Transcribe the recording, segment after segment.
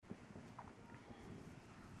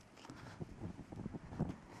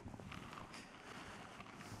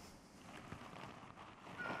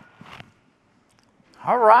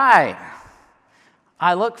All right.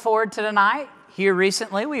 I look forward to tonight. Here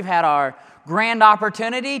recently, we've had our grand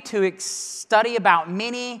opportunity to study about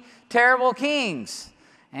many terrible kings.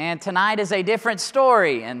 And tonight is a different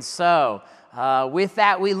story. And so, with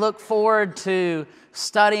that, we look forward to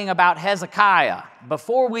studying about Hezekiah.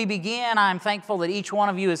 Before we begin, I'm thankful that each one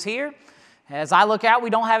of you is here. As I look out, we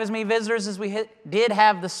don't have as many visitors as we did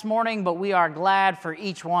have this morning, but we are glad for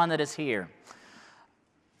each one that is here.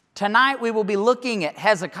 Tonight we will be looking at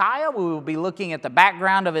Hezekiah. We will be looking at the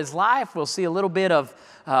background of his life. We'll see a little bit of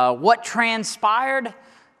what transpired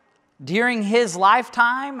during his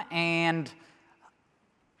lifetime. And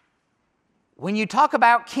when you talk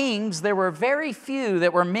about kings, there were very few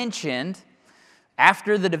that were mentioned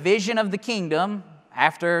after the division of the kingdom.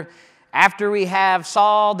 After we have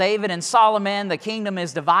Saul, David, and Solomon, the kingdom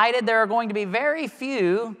is divided. There are going to be very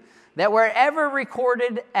few that were ever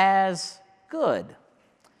recorded as good.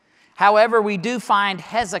 However, we do find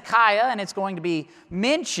Hezekiah, and it's going to be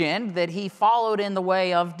mentioned that he followed in the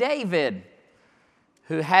way of David,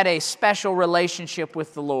 who had a special relationship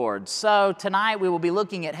with the Lord. So tonight we will be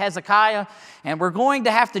looking at Hezekiah, and we're going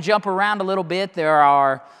to have to jump around a little bit. There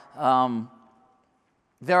are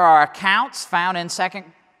accounts found in 2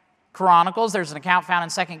 Chronicles. There's an account found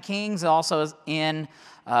in 2 Kings, also in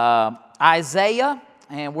Isaiah.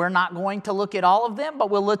 And we're not going to look at all of them, but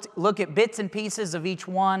we'll look at bits and pieces of each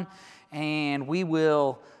one, and we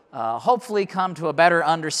will hopefully come to a better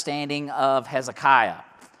understanding of Hezekiah.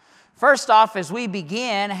 First off, as we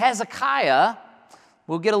begin, Hezekiah,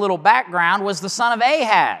 we'll get a little background, was the son of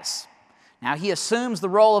Ahaz. Now, he assumes the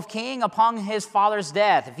role of king upon his father's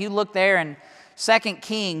death. If you look there in 2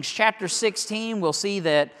 Kings chapter 16, we'll see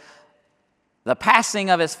that the passing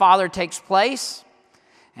of his father takes place.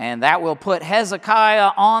 And that will put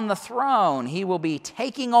Hezekiah on the throne. He will be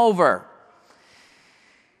taking over.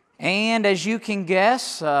 And as you can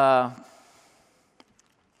guess, Ahaz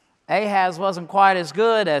wasn't quite as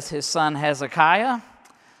good as his son Hezekiah,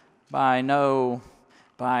 by no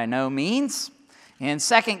means. In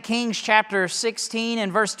 2 Kings chapter 16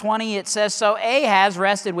 and verse 20, it says, "So Ahaz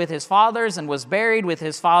rested with his fathers and was buried with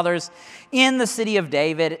his fathers in the city of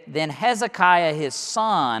David. Then Hezekiah his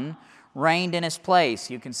son reigned in his place."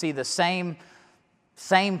 You can see the same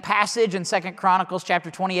passage in 2 Chronicles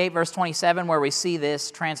chapter 28, verse 27, where we see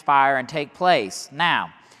this transpire and take place.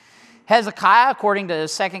 Now, Hezekiah, according to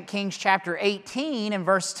 2 Kings chapter 18 and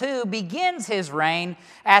verse 2, begins his reign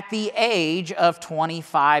at the age of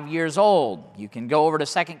 25 years old. You can go over to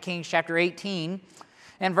 2 Kings chapter 18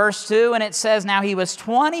 and verse 2, and it says, "Now he was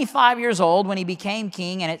 25 years old when he became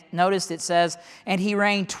king," and notice it says, "and he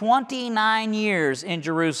reigned 29 years in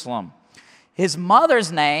Jerusalem. His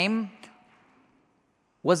mother's name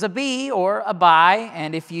was Abi or Abai,"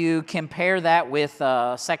 and if you compare that with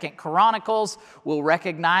 2 Chronicles, we'll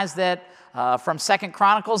recognize that from 2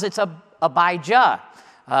 Chronicles it's Abijah.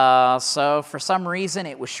 So for some reason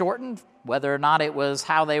it was shortened, whether or not it was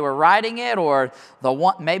how they were writing it or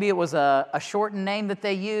maybe it was a shortened name that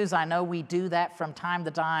they use. I know we do that from time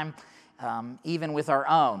to time, even with our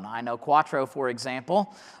own. I know Quattro, for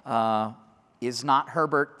example, is not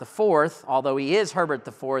Herbert IV, although he is Herbert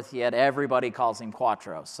IV, yet everybody calls him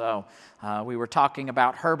Quattro. So we were talking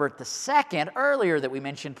about Herbert II earlier that we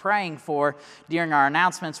mentioned praying for during our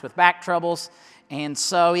announcements with back troubles. And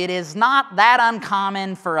so it is not that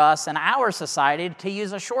uncommon for us in our society to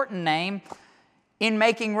use a shortened name in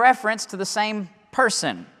making reference to the same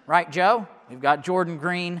person. Right, Joe? We've got Jordan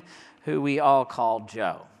Green, who we all call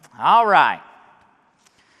Joe. All right.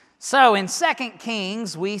 So in 2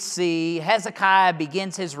 Kings, we see Hezekiah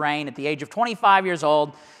begins his reign at the age of 25 years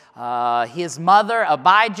old. His mother,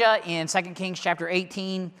 Abijah, in 2 Kings chapter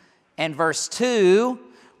 18 and verse 2,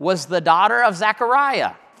 was the daughter of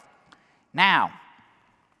Zechariah. Now,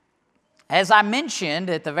 as I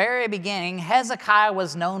mentioned at the very beginning, Hezekiah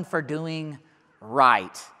was known for doing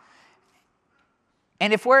right.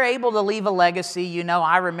 And if we're able to leave a legacy,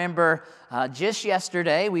 I remember just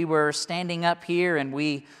yesterday we were standing up here and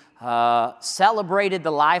we celebrated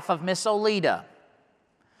the life of Miss Olita.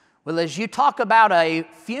 Well, as you talk about a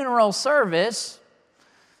funeral service,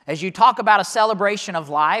 as you talk about a celebration of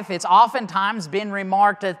life, it's oftentimes been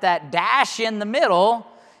remarked that dash in the middle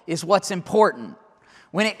is what's important.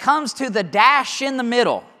 When it comes to the dash in the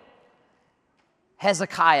middle,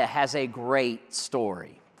 Hezekiah has a great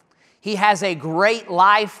story. He has a great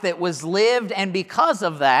life that was lived, and because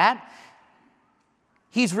of that,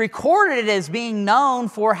 he's recorded as being known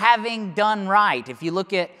for having done right. If you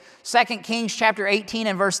look at 2 Kings chapter 18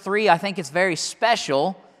 and verse 3, I think it's very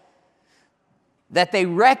special that they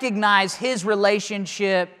recognize his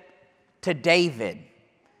relationship to David.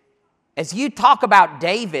 As you talk about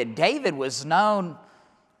David, David was known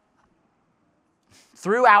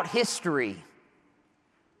throughout history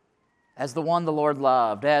as the one the Lord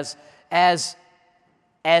loved, as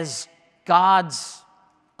God's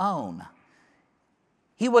own.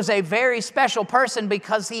 He was a very special person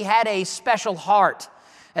because he had a special heart.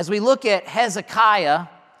 As we look at Hezekiah,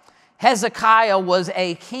 Hezekiah was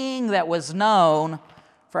a king that was known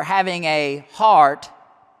for having a heart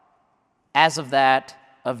as of that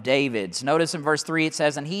of David's. Notice in verse 3 it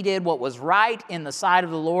says, "And he did what was right in the sight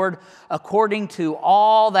of the Lord according to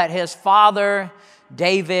all that his father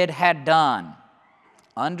David had done."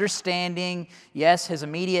 Understanding, yes, his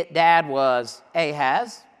immediate dad was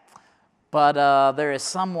Ahaz, but there is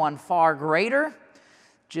someone far greater,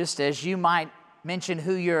 just as you might mention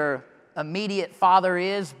who your immediate father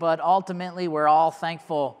is, but ultimately we're all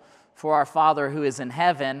thankful for our Father who is in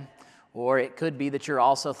heaven. Or it could be that you're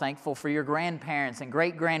also thankful for your grandparents and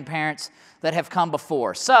great-grandparents that have come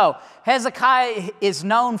before. So Hezekiah is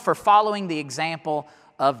known for following the example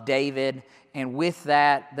of David, and with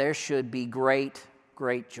that there should be great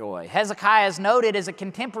joy. Hezekiah is noted as a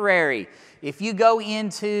contemporary. If you go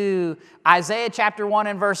into Isaiah chapter 1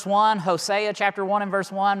 and verse 1, Hosea chapter 1 and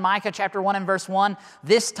verse 1, Micah chapter 1 and verse 1,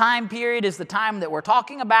 this time period is the time that we're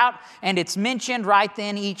talking about, and it's mentioned right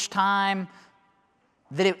then each time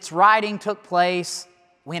that its writing took place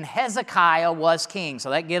when Hezekiah was king. So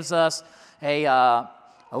that gives us a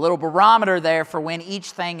little barometer there for when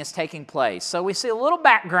each thing is taking place. So we see a little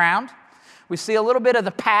background. We see a little bit of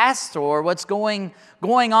the past or what's going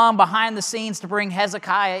on behind the scenes to bring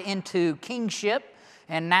Hezekiah into kingship.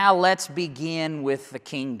 And now let's begin with the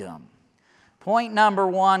kingdom. Point number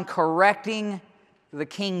 1, correcting the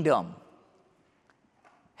kingdom.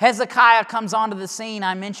 Hezekiah comes onto the scene.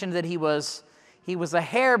 I mentioned that he was a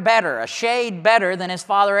hair better, a shade better than his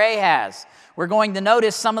father Ahaz. We're going to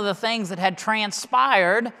notice some of the things that had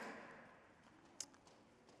transpired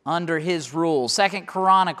under his rule. 2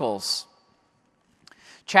 Chronicles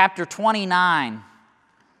chapter 29.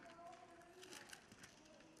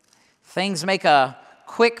 Things make a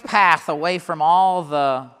quick path away from all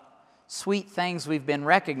the sweet things we've been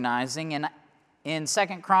recognizing. And in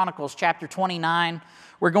 2 Chronicles chapter 29,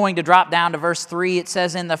 we're going to drop down to verse 3. It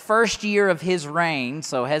says, "In the first year of his reign,"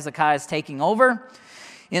 so Hezekiah is taking over,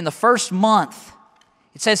 "in the first month,"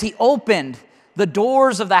 it says, "he opened the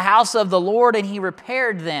doors of the house of the Lord and he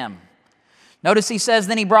repaired them." Notice he says,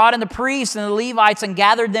 "Then he brought in the priests and the Levites and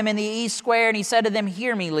gathered them in the east square, and he said to them,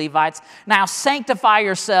 'Hear me, Levites, now sanctify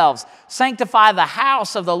yourselves, sanctify the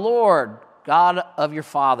house of the Lord, God of your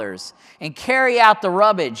fathers, and carry out the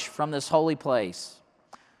rubbish from this holy place.'"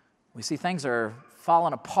 We see things are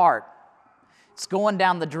falling apart. It's going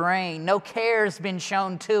down the drain. No care has been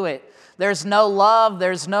shown to it. There's no love.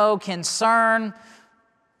 There's no concern.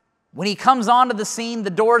 When he comes onto the scene,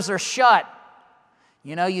 the doors are shut.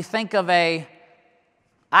 You know, I think of a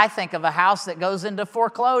house that goes into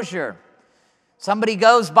foreclosure. Somebody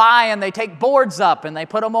goes by and they take boards up and they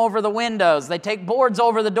put them over the windows. They take boards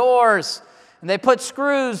over the doors and they put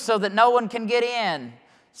screws so that no one can get in,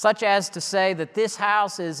 such as to say that this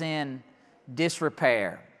house is in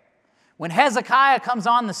disrepair. When Hezekiah comes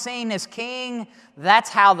on the scene as king, that's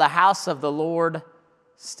how the house of the Lord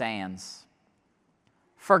stands.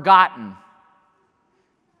 Forgotten.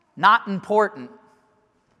 Not important.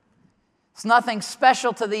 It's nothing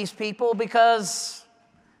special to these people because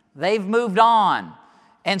they've moved on.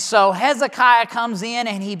 And so Hezekiah comes in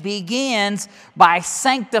and he begins by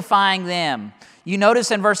sanctifying them. You notice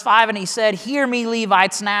in verse 5, and he said, "Hear me,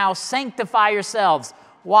 Levites, now sanctify yourselves."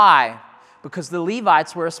 Why? Because the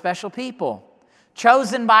Levites were a special people,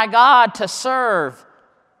 chosen by God to serve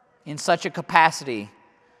in such a capacity.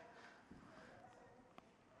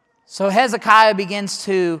 So Hezekiah begins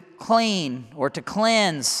to clean or to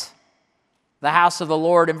cleanse the house of the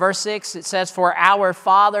Lord. In verse 6 it says, "For our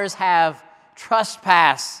fathers have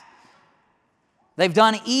trespassed. They've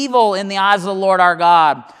done evil in the eyes of the Lord our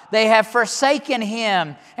God. They have forsaken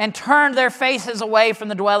him and turned their faces away from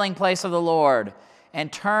the dwelling place of the Lord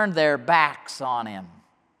and turned their backs on him."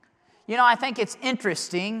 You know, I think it's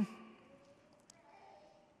interesting.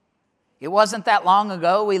 It wasn't that long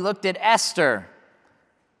ago we looked at Esther.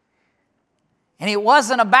 And it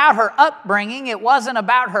wasn't about her upbringing. It wasn't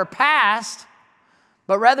about her past.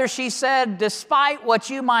 But rather she said, despite what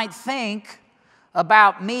you might think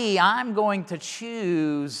about me, I'm going to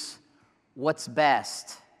choose what's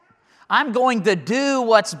best. I'm going to do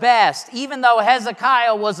what's best. Even though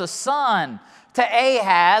Hezekiah was a son to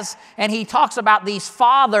Ahaz, and he talks about these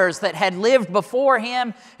fathers that had lived before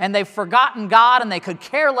him, and they've forgotten God, and they could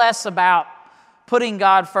care less about putting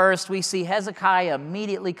God first, we see Hezekiah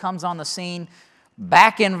immediately comes on the scene.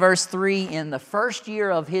 Back in verse 3, in the first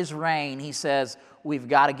year of his reign, he says, we've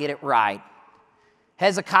got to get it right.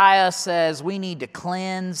 Hezekiah says we need to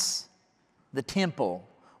cleanse the temple.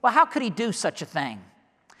 Well, how could he do such a thing?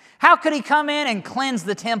 How could he come in and cleanse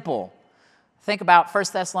the temple? Think about 1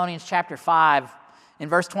 Thessalonians chapter 5 in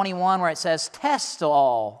verse 21 where it says, test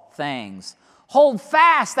all things. Hold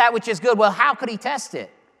fast that which is good. Well, how could he test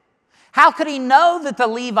it? How could he know that the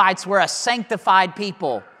Levites were a sanctified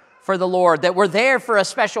people for the Lord, that were there for a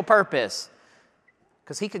special purpose?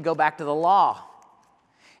 Because he could go back to the law.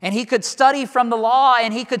 And he could study from the law,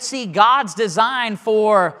 and he could see God's design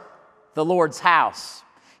for the Lord's house.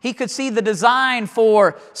 He could see the design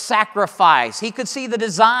for sacrifice. He could see the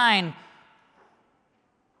design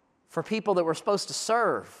for people that were supposed to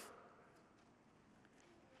serve.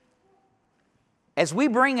 As we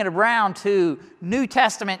bring it around to New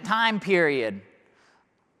Testament time period,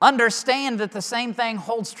 understand that the same thing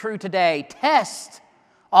holds true today. Test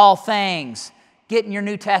all things. Get in your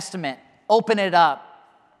New Testament. Open it up.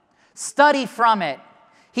 Study from it.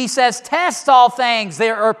 He says, test all things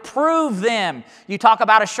or prove them. You talk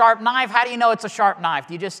about a sharp knife. How do you know it's a sharp knife?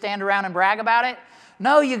 Do you just stand around and brag about it?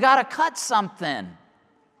 No, you got to cut something.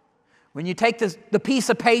 When you take the piece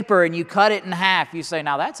of paper and you cut it in half, you say,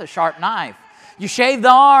 now that's a sharp knife. You shave the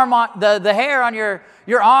arm, the hair on your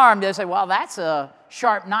arm, they say, well, that's a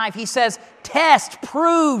sharp knife. He says, test,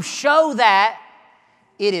 prove, show that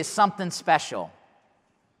it is something special.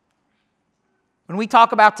 When we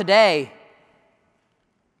talk about today,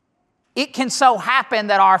 it can so happen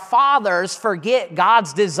that our fathers forget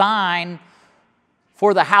God's design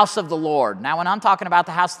for the house of the Lord. Now, when I'm talking about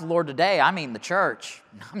the house of the Lord today, I mean the church.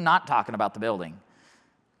 I'm not talking about the building.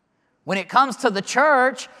 When it comes to the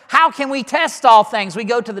church, how can we test all things? We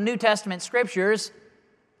go to the New Testament scriptures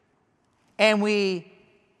and we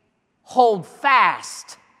hold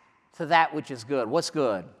fast to that which is good. What's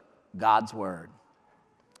good? God's word.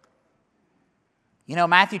 You know,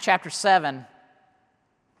 Matthew chapter 7,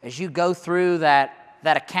 as you go through that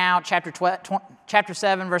account, chapter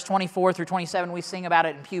 7, verse 24 through 27, we sing about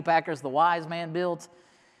it in Pew Packers. The wise man built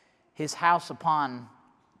his house upon,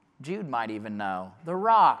 Jude might even know, the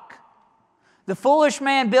rock. The foolish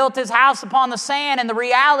man built his house upon the sand, and the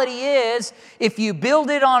reality is, if you build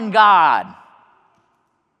it on God,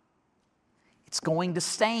 it's going to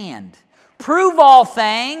stand. Prove all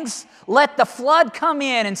things. Let the flood come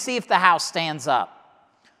in and see if the house stands up.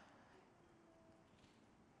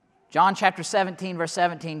 John chapter 17, verse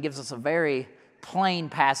 17 gives us a very plain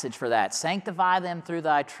passage for that. Sanctify them through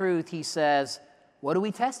thy truth, he says. What do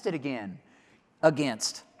we test it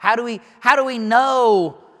against? How do we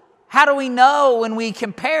know? How do we know when we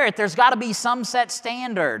compare it? There's got to be some set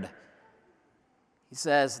standard. He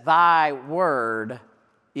says, thy word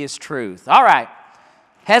is truth. All right,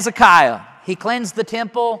 Hezekiah, he cleansed the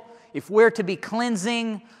temple. If we're to be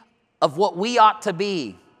cleansing of what we ought to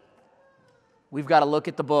be, we've got to look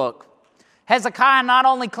at the book. Hezekiah not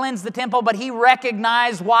only cleansed the temple, but he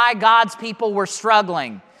recognized why God's people were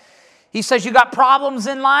struggling. He says, you got problems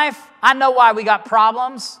in life? I know why we got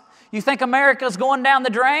problems. You think America's going down the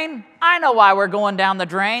drain? I know why we're going down the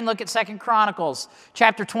drain. Look at 2 Chronicles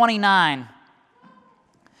chapter 29.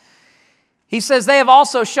 He says, they have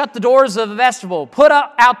also shut the doors of the vestibule, put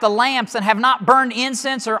out the lamps, and have not burned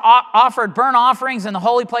incense or offered burnt offerings in the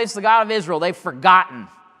holy place of the God of Israel. They've forgotten.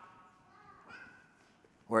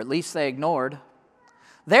 Or at least they ignored.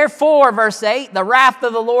 Therefore, verse 8, the wrath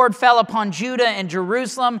of the Lord fell upon Judah and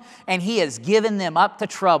Jerusalem, and he has given them up to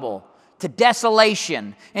trouble, to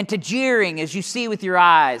desolation, and to jeering, as you see with your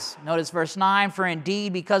eyes. Notice verse 9, for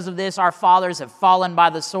indeed because of this our fathers have fallen by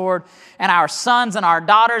the sword, and our sons and our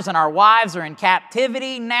daughters and our wives are in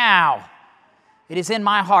captivity. Now it is in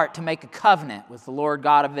my heart to make a covenant with the Lord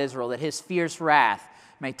God of Israel, that his fierce wrath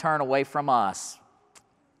may turn away from us.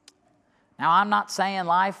 Now, I'm not saying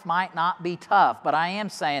life might not be tough, but I am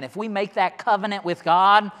saying if we make that covenant with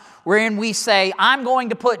God, wherein we say, I'm going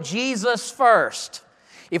to put Jesus first,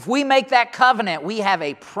 if we make that covenant, we have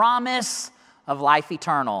a promise of life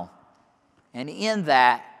eternal. And in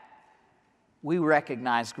that, we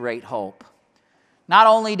recognize great hope. Not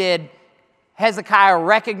only did Hezekiah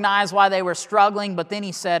recognize why they were struggling, but then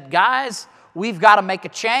he said, guys, we've got to make a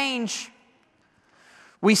change.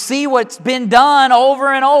 We see what's been done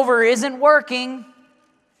over and over isn't working.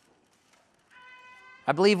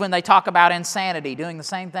 I believe when they talk about insanity, doing the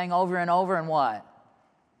same thing over and over and what?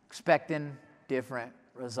 Expecting different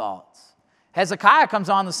results. Hezekiah comes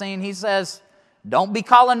on the scene. He says, don't be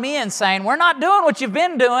calling me insane. We're not doing what you've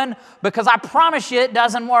been doing because I promise you it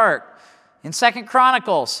doesn't work. In 2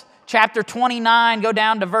 Chronicles chapter 29, go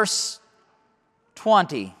down to verse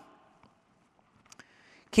 20.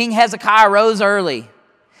 King Hezekiah rose early.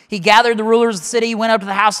 He gathered the rulers of the city, went up to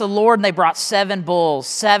the house of the Lord, and they brought 7 bulls,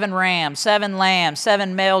 7 rams, 7 lambs,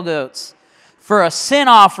 7 male goats for a sin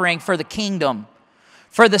offering for the kingdom,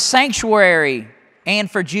 for the sanctuary, and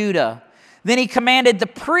for Judah. Then he commanded the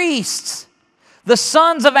priests, the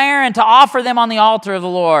sons of Aaron, to offer them on the altar of the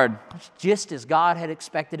Lord, just as God had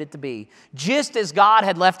expected it to be, just as God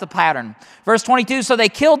had left the pattern. Verse 22, so they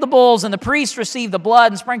killed the bulls, and the priests received the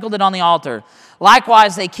blood and sprinkled it on the altar.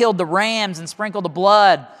 Likewise, they killed the rams and sprinkled the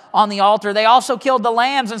blood on the altar. They also killed the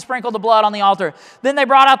lambs and sprinkled the blood on the altar. Then they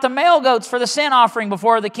brought out the male goats for the sin offering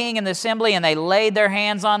before the king and the assembly, and they laid their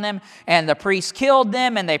hands on them, and the priests killed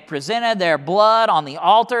them, and they presented their blood on the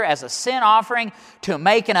altar as a sin offering to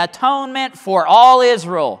make an atonement for all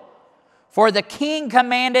Israel. For the king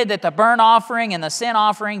commanded that the burnt offering and the sin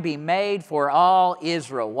offering be made for all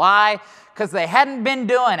Israel. Why? Because they hadn't been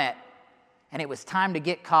doing it, and it was time to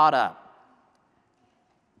get caught up.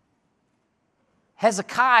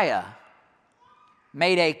 Hezekiah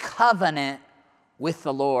made a covenant with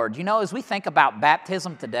the Lord. You know, as we think about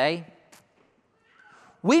baptism today,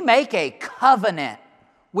 we make a covenant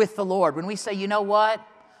with the Lord when we say, you know what?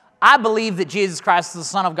 I believe that Jesus Christ is the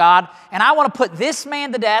Son of God, and I want to put this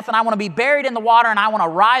man to death, and I want to be buried in the water, and I want to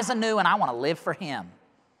rise anew, and I want to live for Him.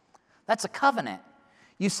 That's a covenant.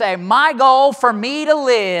 You say, my goal for me to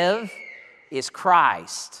live is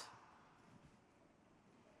Christ.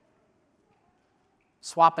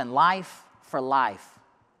 Swapping life for life.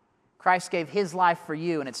 Christ gave His life for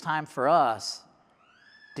you, and it's time for us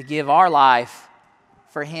to give our life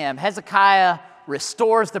for Him. Hezekiah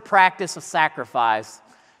restores the practice of sacrifice.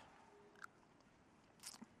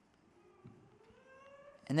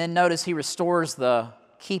 And then notice he restores the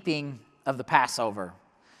keeping of the Passover.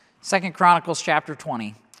 2 Chronicles chapter 30.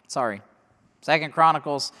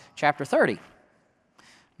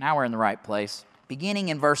 Now we're in the right place. Beginning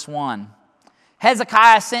in verse 1.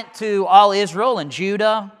 Hezekiah sent to all Israel and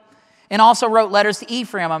Judah, and also wrote letters to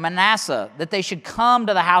Ephraim and Manasseh, that they should come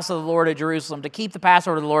to the house of the Lord at Jerusalem to keep the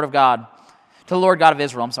Passover to the Lord God of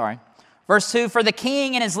Israel. Verse 2, for the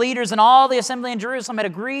king and his leaders and all the assembly in Jerusalem had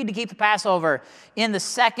agreed to keep the Passover in the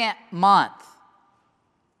 2nd month.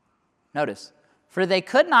 Notice, for they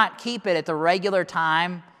could not keep it at the regular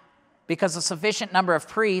time because a sufficient number of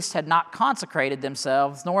priests had not consecrated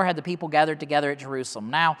themselves, nor had the people gathered together at Jerusalem.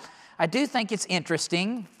 Now, I do think it's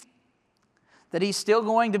interesting that he's still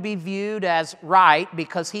going to be viewed as right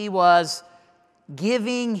because he was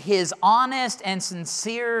giving his honest and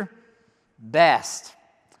sincere best.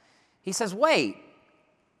 He says, wait,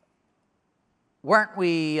 weren't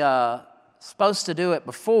we supposed to do it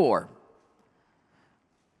before?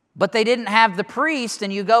 But they didn't have the priest,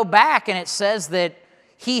 and you go back and it says that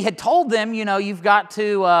he had told them, you know, you've got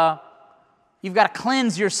to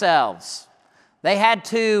cleanse yourselves. They had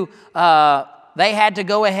to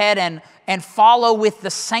go ahead and follow with the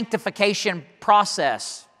sanctification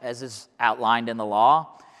process as is outlined in the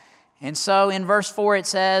law. And so in verse 4 it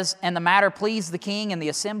says, and the matter pleased the king and the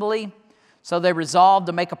assembly, so they resolved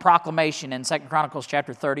to make a proclamation in 2 Chronicles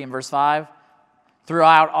chapter 30 and verse 5,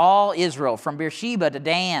 throughout all Israel, from Beersheba to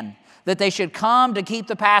Dan, that they should come to keep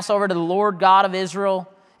the Passover to the Lord God of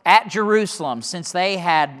Israel at Jerusalem, since they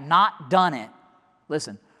had not done it,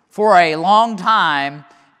 listen, for a long time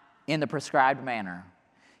in the prescribed manner.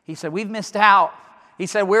 He said, we've missed out. He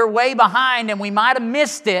said, we're way behind and we might have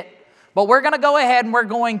missed it, but we're going to go ahead and we're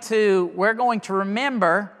going to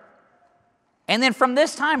remember. And then from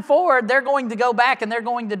this time forward, they're going to go back and they're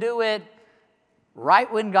going to do it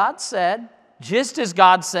right when God said, just as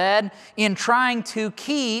God said, in trying to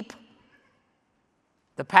keep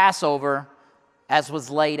the Passover as was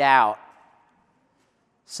laid out.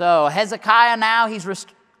 So Hezekiah now, he's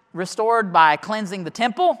restored by cleansing the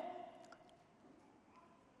temple.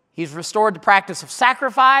 He's restored the practice of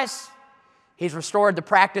sacrifice. He's restored the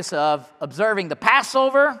practice of observing the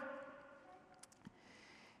Passover.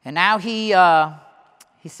 And now he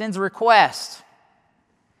sends a request.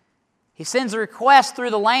 He sends a request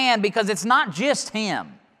through the land because it's not just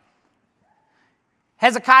him.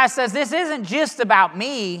 Hezekiah says, this isn't just about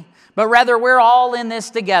me, but rather we're all in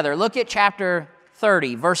this together. Look at chapter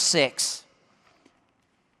 30, verse 6.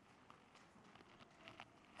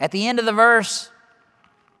 At the end of the verse,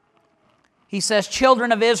 he says,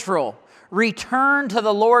 children of Israel, return to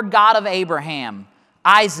the Lord God of Abraham,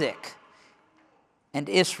 Isaac, and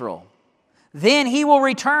Israel. Then He will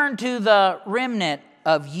return to the remnant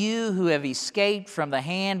of you who have escaped from the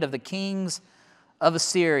hand of the kings of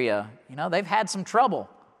Assyria. You know, they've had some trouble.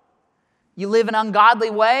 You live an ungodly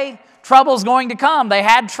way, trouble's going to come. They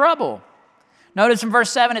had trouble. Notice in verse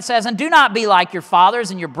 7 it says, "And do not be like your fathers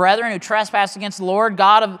and your brethren who trespassed against the Lord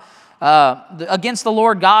God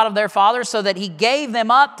of their fathers, so that he gave them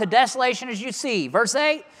up to desolation as you see." Verse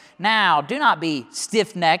 8, "Now do not be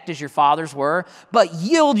stiff-necked as your fathers were, but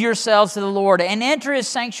yield yourselves to the Lord and enter his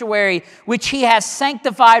sanctuary, which he has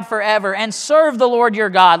sanctified forever, and serve the Lord your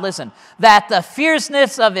God." Listen, "that the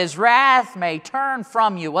fierceness of his wrath may turn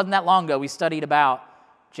from you." Wasn't that long ago we studied about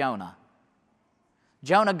Jonah?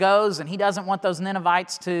 Jonah goes and he doesn't want those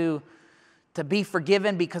Ninevites to be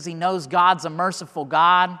forgiven because he knows God's a merciful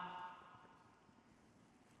God.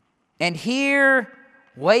 And here,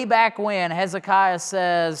 way back when, Hezekiah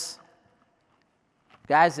says,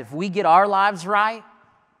 guys, if we get our lives right,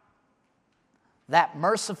 that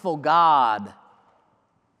merciful God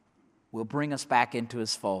will bring us back into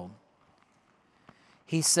his fold.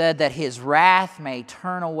 He said that his wrath may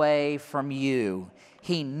turn away from you.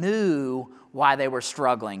 He knew why they were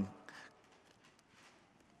struggling.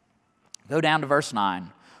 Go down to verse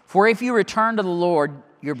 9. "For if you return to the Lord,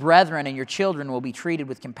 your brethren and your children will be treated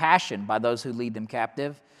with compassion by those who lead them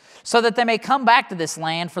captive, so that they may come back to this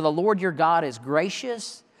land. For the Lord your God is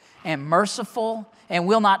gracious and merciful, and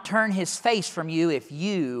will not turn his face from you if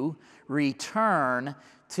you return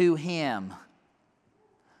to him."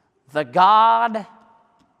 The God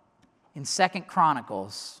in 2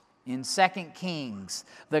 Chronicles, in 2 Kings,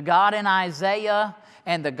 the God in Isaiah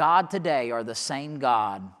and the God today are the same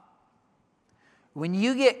God. When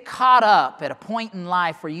you get caught up at a point in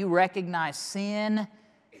life where you recognize sin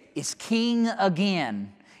is king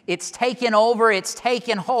again, it's taken over, it's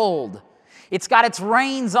taken hold, it's got its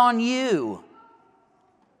reins on you,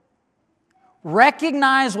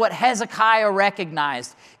 recognize what Hezekiah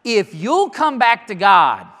recognized. If you'll come back to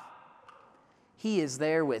God, he is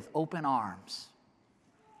there with open arms,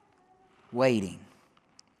 waiting.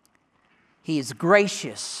 He is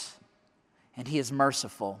gracious and he is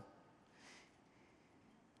merciful.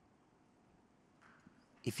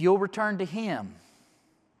 If you'll return to him,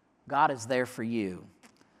 God is there for you.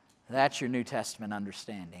 That's your New Testament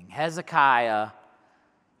understanding. Hezekiah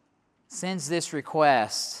sends this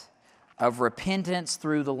request of repentance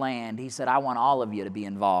through the land. He said, I want all of you to be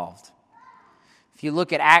involved. If you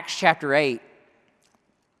look at Acts chapter 8,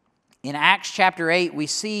 in Acts chapter 8, we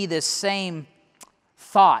see this same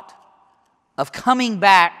thought of coming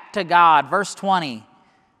back to God. Verse 20,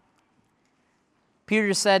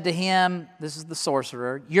 Peter said to him, this is the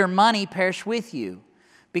sorcerer, "Your money perish with you,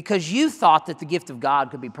 because you thought that the gift of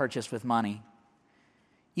God could be purchased with money.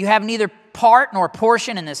 You have neither part nor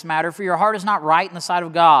portion in this matter, for your heart is not right in the sight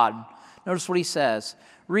of God." Notice what he says.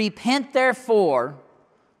 "Repent therefore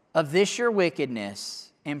of this your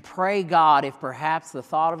wickedness, and pray God if perhaps the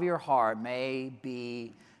thought of your heart may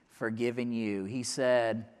be forgiven you." He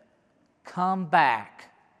said, come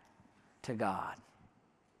back to God.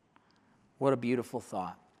 What a beautiful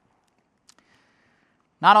thought.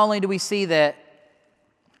 Not only do we see that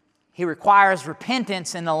he requires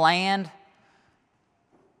repentance in the land,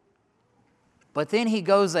 but then he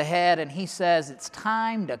goes ahead and he says it's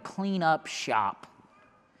time to clean up shop.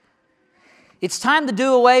 It's time to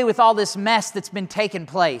do away with all this mess that's been taking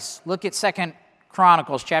place. Look at 2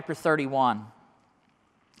 Chronicles chapter 31.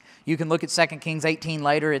 You can look at 2 Kings 18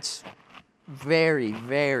 later. It's very,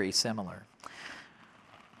 very similar.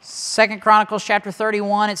 2 Chronicles chapter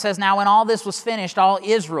 31, it says, "Now when all this was finished, all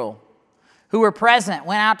Israel who were present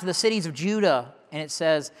went out to the cities of Judah," and it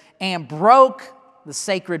says, "and broke the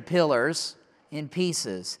sacred pillars in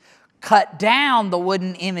pieces, cut down the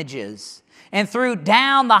wooden images, and threw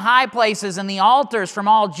down the high places and the altars from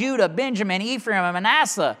all Judah, Benjamin, Ephraim, and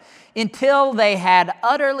Manasseh, until they had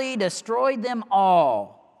utterly destroyed them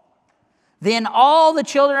all. Then all the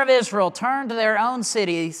children of Israel turned to their own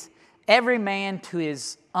cities, every man to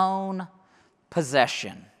his own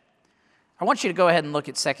possession." I want you to go ahead and look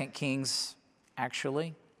at 2 Kings,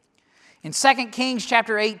 actually. In 2 Kings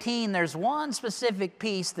chapter 18, there's one specific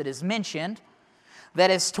piece that is mentioned that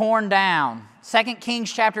is torn down. 2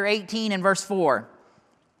 Kings chapter 18 and verse 4.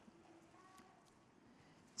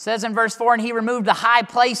 It says in verse 4, "And he removed the high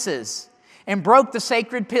places and broke the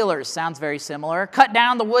sacred pillars." Sounds very similar. "Cut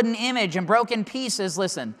down the wooden image and broke in pieces,"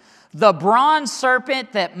 listen, "the bronze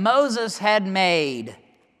serpent that Moses had made."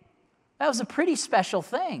 That was a pretty special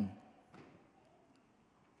thing.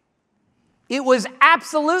 It was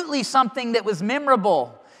absolutely something that was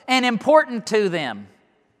memorable and important to them.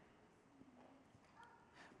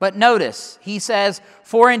 But notice, he says,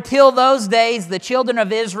 "For until those days the children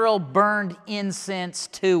of Israel burned incense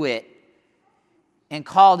to it and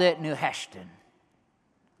called it Nehushtan."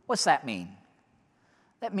 What's that mean?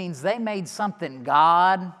 That means they made something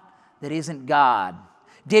God that isn't God.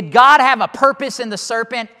 Did God have a purpose in the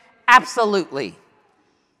serpent? Absolutely.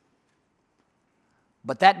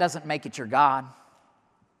 But that doesn't make it your God.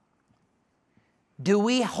 Do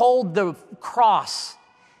we hold the cross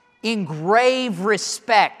in grave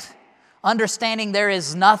respect, understanding there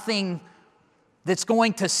is nothing that's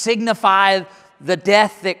going to signify the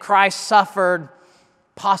death that Christ suffered,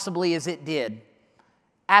 possibly as it did?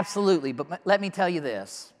 Absolutely. But let me tell you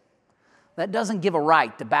this. That doesn't give a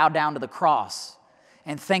right to bow down to the cross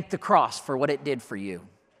and thank the cross for what it did for you.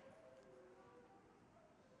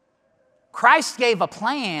 Christ gave a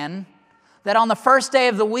plan that on the first day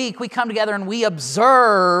of the week we come together and we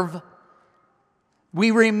observe, we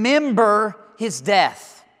remember His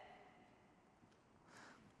death.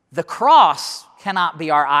 The cross cannot be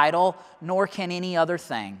our idol, nor can any other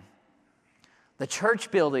thing. The church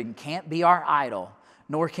building can't be our idol,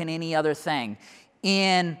 nor can any other thing.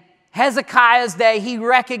 In Hezekiah's day, he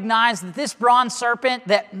recognized that this bronze serpent,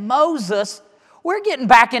 that Moses, we're getting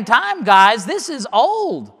back in time, guys. This is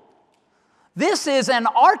old. This is an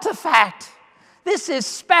artifact. This is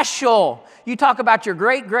special. You talk about your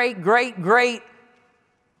great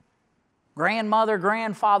grandmother,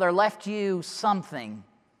 grandfather left you something.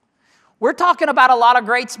 We're talking about a lot of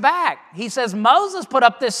greats back. He says, Moses put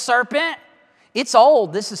up this serpent. It's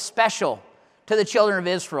old. This is special to the children of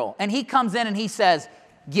Israel. And he comes in and he says,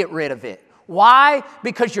 get rid of it. Why?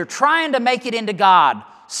 Because you're trying to make it into God.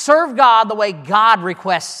 Serve God the way God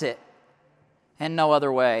requests it and no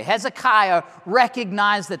other way. Hezekiah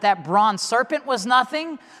recognized that that bronze serpent was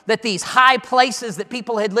nothing, that these high places that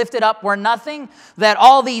people had lifted up were nothing, that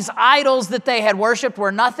all these idols that they had worshiped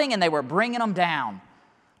were nothing, and they were bringing them down.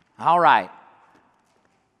 All right.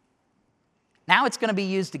 Now it's going to be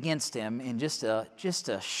used against him in just a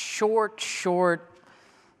short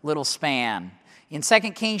little span. In 2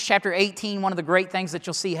 Kings chapter 18, one of the great things that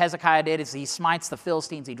you'll see Hezekiah did is he smites the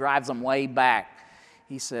Philistines. He drives them way back.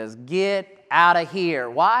 He says, get out of here.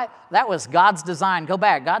 Why? That was God's design. Go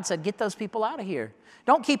back. God said, get those people out of here.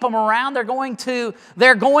 Don't keep them around. They're going to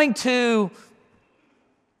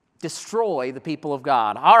destroy the people of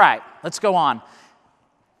God. All right, let's go on.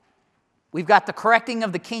 We've got the correcting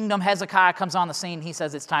of the kingdom. Hezekiah comes on the scene. He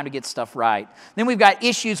says it's time to get stuff right. Then we've got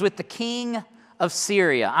issues with the king of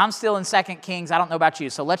Syria. I'm still in 2 Kings. I don't know about you,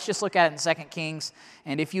 so let's just look at it in 2 Kings.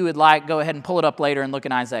 And if you would like, go ahead and pull it up later and look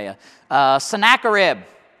in Isaiah. Sennacherib.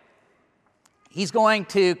 He's going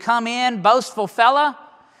to come in, boastful fella.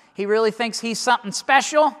 He really thinks he's something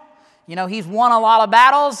special. You know, he's won a lot of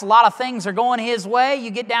battles. A lot of things are going his way. You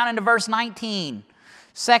get down into verse 19.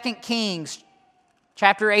 2 Kings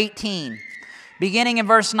chapter 18. Beginning in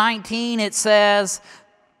verse 19, it says,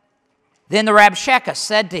 Then the Rabshakeh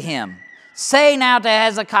said to him, Say now to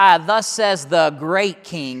Hezekiah, thus says the great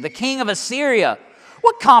king, the king of Assyria,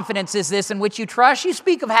 what confidence is this in which you trust? You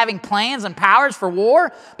speak of having plans and powers for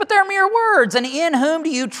war, but they're mere words. And in whom do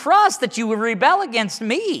you trust that you would rebel against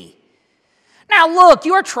me? Now look,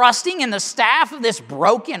 you are trusting in the staff of this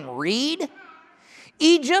broken reed.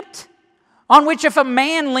 Egypt, on which if a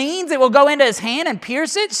man leans, it will go into his hand and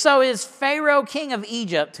pierce it. So is Pharaoh, king of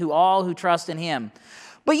Egypt, to all who trust in him.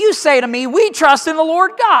 But you say to me, we trust in the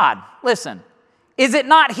Lord God. Listen, is it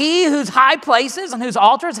not he whose high places and whose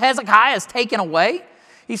altars Hezekiah has taken away?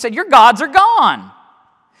 He said, your gods are gone.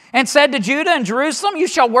 And said to Judah and Jerusalem, you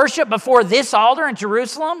shall worship before this altar in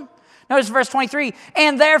Jerusalem. Notice verse 23,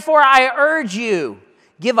 and therefore I urge you,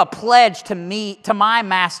 give a pledge to me, to my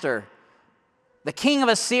master, the king of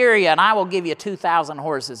Assyria, and I will give you 2,000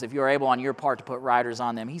 horses if you're able on your part to put riders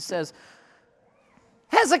on them. He says,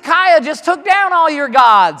 Hezekiah just took down all your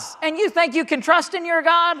gods, and you think you can trust in your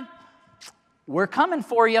God? We're coming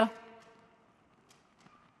for you.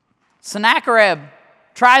 Sennacherib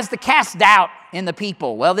tries to cast doubt in the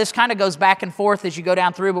people. Well, this kind of goes back and forth as you go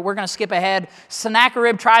down through, but we're going to skip ahead.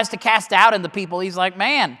 Sennacherib tries to cast doubt in the people. He's like,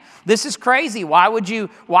 man, this is crazy. Why would you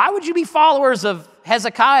be followers of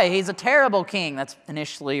Hezekiah? He's a terrible king. That's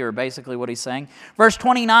initially or basically what he's saying. Verse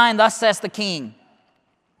 29, thus says the king.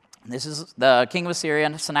 This is the king of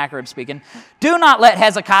Assyria, Sennacherib speaking. Do not let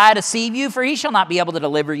Hezekiah deceive you, for he shall not be able to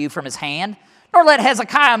deliver you from his hand. Nor let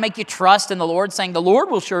Hezekiah make you trust in the Lord, saying, the Lord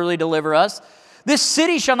will surely deliver us. This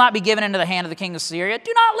city shall not be given into the hand of the king of Assyria.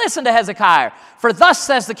 Do not listen to Hezekiah, for thus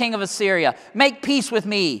says the king of Assyria, make peace with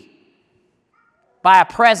me by a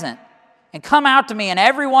present, and come out to me, and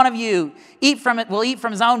every one of you will eat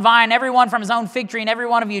from his own vine, every one from his own fig tree, and every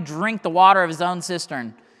one of you drink the water of his own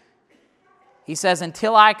cistern. He says,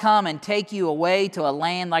 until I come and take you away to a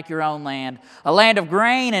land like your own land, a land of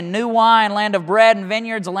grain and new wine, land of bread and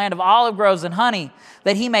vineyards, a land of olive groves and honey,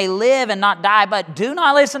 that he may live and not die. But do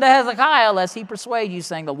not listen to Hezekiah, lest he persuade you,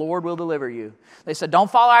 saying, the Lord will deliver you. They said, don't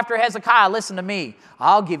follow after Hezekiah, listen to me.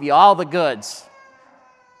 I'll give you all the goods.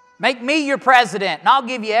 Make me your president, and I'll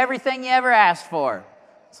give you everything you ever asked for.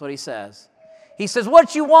 That's what he says. He says,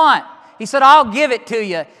 what you want? He said, I'll give it to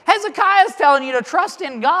you. Hezekiah's telling you to trust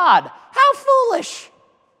in God. How foolish.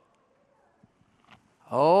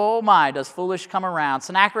 Oh my, does foolish come around.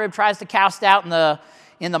 Sennacherib tries to cast doubt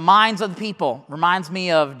in the minds of the people. Reminds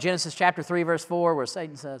me of Genesis chapter 3, verse 4, where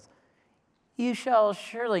Satan says, you shall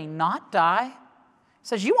surely not die. He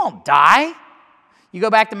says, you won't die. You go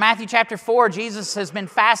back to Matthew chapter 4, Jesus has been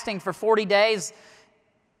fasting for 40 days.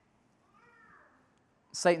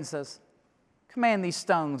 Satan says, command these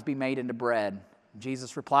stones be made into bread.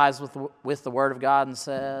 Jesus replies with the word of God and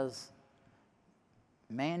says,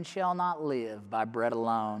 man shall not live by bread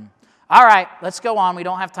alone. All right, let's go on. We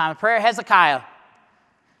don't have time. A prayer of Hezekiah.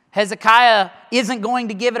 Hezekiah isn't going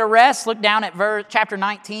to give it a rest. Look down at chapter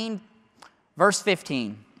 19, verse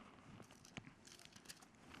 15.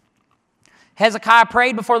 Hezekiah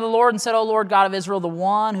prayed before the Lord and said, O Lord God of Israel, the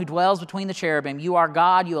one who dwells between the cherubim, you are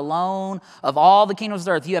God, you alone, of all the kingdoms of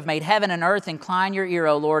the earth. You have made heaven and earth. Incline your ear,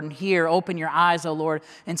 O Lord, and hear. Open your eyes, O Lord,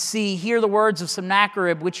 and see. Hear the words of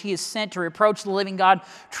Sennacherib, which he has sent to reproach the living God.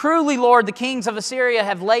 Truly, Lord, the kings of Assyria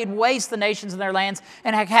have laid waste the nations and their lands,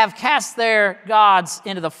 and have cast their gods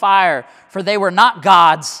into the fire. For they were not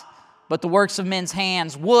gods, but the works of men's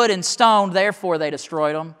hands, wood and stone, therefore they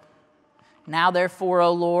destroyed them. Now therefore,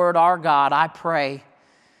 O Lord our God, I pray,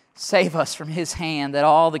 save us from his hand, that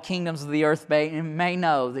all the kingdoms of the earth may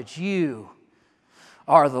know that you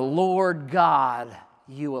are the Lord God,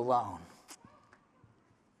 you alone.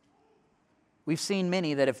 We've seen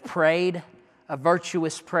many that have prayed a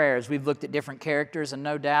virtuous prayers. We've looked at different characters, and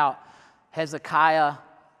no doubt Hezekiah,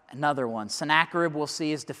 another one. Sennacherib, we'll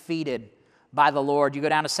see, is defeated by the Lord. You go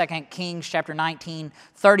down to 2 Kings chapter 19,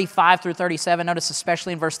 35 through 37. Notice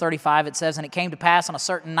especially in verse 35 it says, and it came to pass on a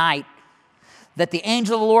certain night that the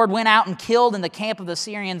angel of the Lord went out and killed in the camp of the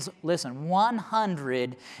Syrians, listen,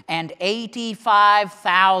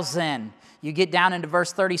 185,000. You get down into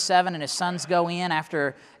verse 37 and his sons go in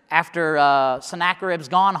after Sennacherib's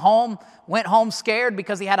gone home, went home scared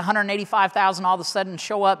because he had 185,000 all of a sudden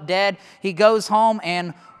show up dead. He goes home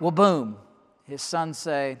and, well, boom, his sons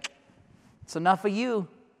say, it's enough of you.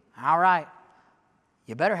 All right.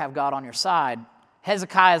 You better have God on your side.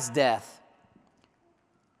 Hezekiah's death.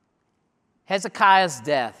 Hezekiah's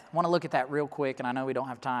death. I want to look at that real quick, and I know we don't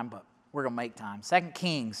have time, but we're going to make time. 2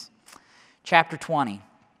 Kings chapter 20,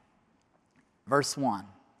 verse 1.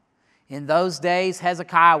 In those days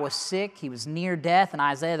Hezekiah was sick. He was near death, and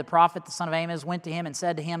Isaiah the prophet, the son of Amoz, went to him and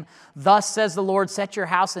said to him, thus says the Lord, set your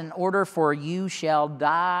house in order, for you shall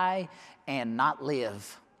die and not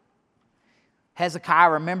live.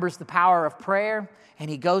 Hezekiah remembers the power of prayer, and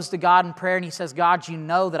he goes to God in prayer, and he says, God, you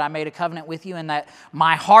know that I made a covenant with you and that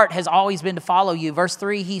my heart has always been to follow you. Verse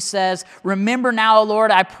 3, he says, remember now, O Lord,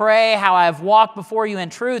 I pray how I have walked before you in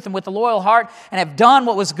truth and with a loyal heart and have done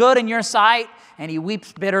what was good in your sight. And he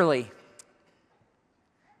weeps bitterly. He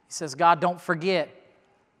says, God, don't forget,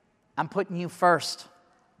 I'm putting you first.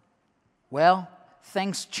 Well,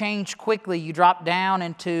 things change quickly. You drop down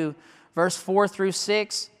into verse 4 through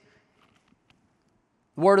 6.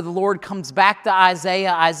 The word of the Lord comes back to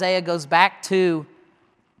Isaiah. Isaiah goes back to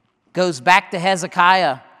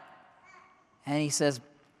Hezekiah. And he says,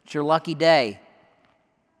 it's your lucky day.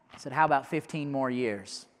 He said, how about 15 more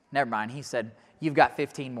years? Never mind. He said, you've got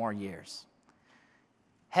 15 more years.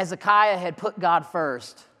 Hezekiah had put God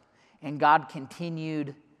first, and God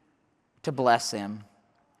continued to bless him.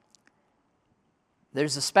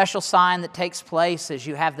 There's a special sign that takes place as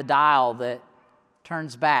you have the dial that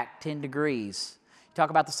turns back 10 degrees. Talk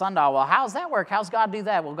about the sundial. Well, how does that work? How does God do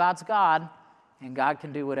that? Well, God's God, and God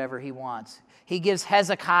can do whatever he wants. He gives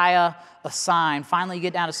Hezekiah a sign. Finally, you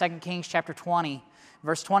get down to 2 Kings chapter 20,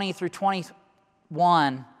 verse 20 through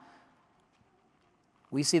 21.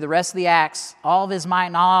 We see the rest of the acts, all of his might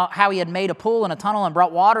and all, how he had made a pool and a tunnel and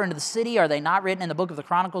brought water into the city. Are they not written in the book of the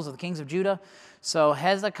Chronicles of the Kings of Judah? So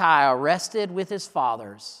Hezekiah rested with his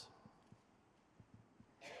fathers.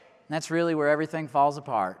 And that's really where everything falls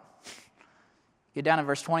apart. Get down to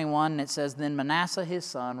verse 21, and it says, then Manasseh his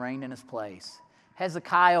son reigned in his place.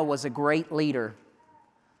 Hezekiah was a great leader.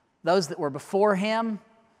 Those that were before him,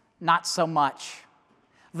 not so much.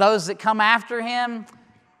 Those that come after him,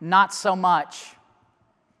 not so much.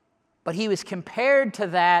 But he was compared to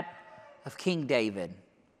that of King David,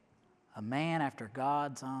 a man after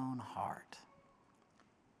God's own heart.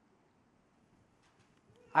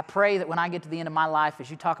 I pray that when I get to the end of my life, as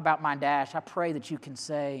you talk about my dash, I pray that you can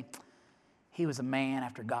say, he was a man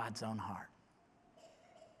after God's own heart.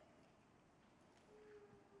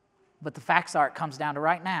 But the facts are, it comes down to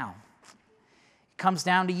right now. It comes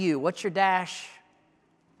down to you. What's your dash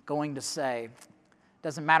going to say?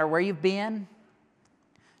 Doesn't matter where you've been.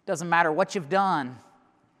 Doesn't matter what you've done.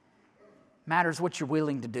 Matters what you're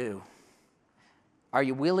willing to do. Are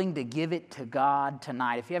you willing to give it to God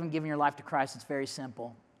tonight? If you haven't given your life to Christ, it's very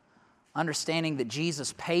simple. Understanding that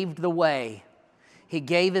Jesus paved the way. He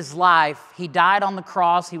gave his life. He died on the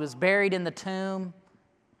cross. He was buried in the tomb.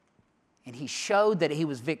 And he showed that he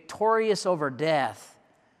was victorious over death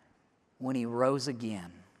when he rose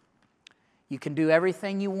again. You can do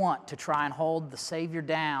everything you want to try and hold the Savior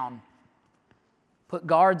down. Put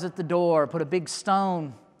guards at the door, put a big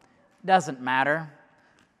stone. Doesn't matter,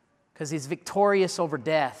 because he's victorious over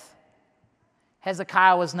death.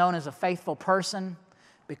 Hezekiah was known as a faithful person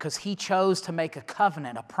because he chose to make a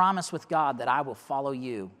covenant, a promise with God that I will follow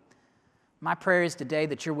you. My prayer is today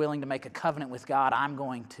that you're willing to make a covenant with God. I'm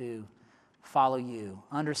going to follow you.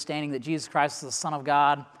 Understanding that Jesus Christ is the Son of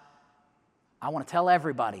God, I want to tell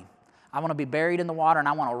everybody, I want to be buried in the water and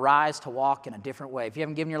I want to rise to walk in a different way. If you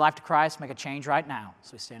haven't given your life to Christ, make a change right now.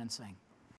 So we stand and sing.